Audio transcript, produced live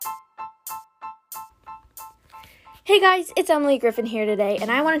Hey guys, it's Emily Griffin here today, and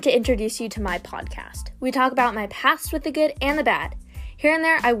I wanted to introduce you to my podcast. We talk about my past with the good and the bad. Here and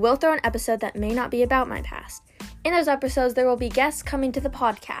there, I will throw an episode that may not be about my past. In those episodes, there will be guests coming to the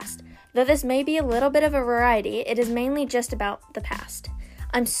podcast. Though this may be a little bit of a variety, it is mainly just about the past.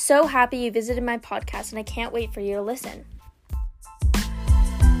 I'm so happy you visited my podcast, and I can't wait for you to listen.